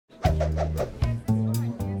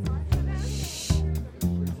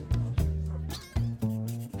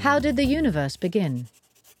How did the universe begin?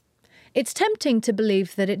 It's tempting to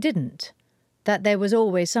believe that it didn't, that there was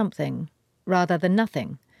always something, rather than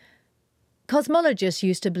nothing. Cosmologists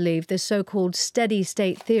used to believe this so-called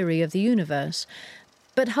steady-state theory of the universe,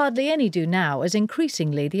 but hardly any do now, as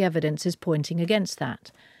increasingly the evidence is pointing against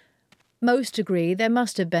that. Most agree there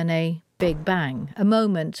must have been a Big Bang, a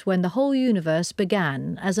moment when the whole universe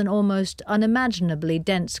began as an almost unimaginably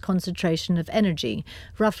dense concentration of energy,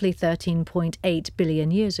 roughly 13.8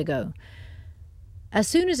 billion years ago. As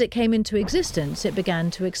soon as it came into existence, it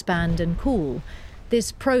began to expand and cool.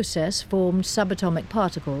 This process formed subatomic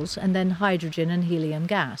particles and then hydrogen and helium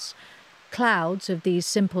gas. Clouds of these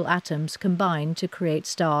simple atoms combined to create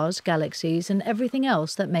stars, galaxies, and everything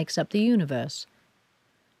else that makes up the universe.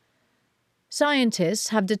 Scientists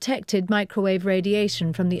have detected microwave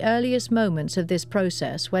radiation from the earliest moments of this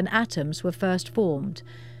process when atoms were first formed.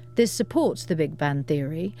 This supports the Big Bang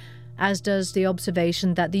theory, as does the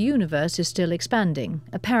observation that the universe is still expanding,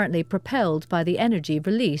 apparently propelled by the energy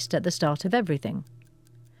released at the start of everything.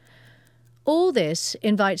 All this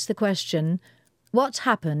invites the question, what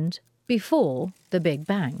happened before the Big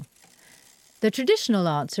Bang? The traditional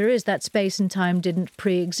answer is that space and time didn't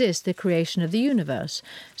pre-exist the creation of the universe,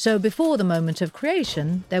 so before the moment of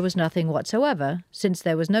creation there was nothing whatsoever, since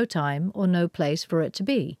there was no time or no place for it to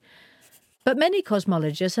be. But many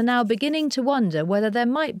cosmologists are now beginning to wonder whether there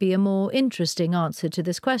might be a more interesting answer to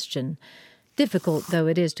this question. Difficult though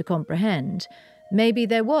it is to comprehend, maybe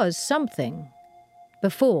there was something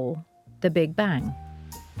before the Big Bang.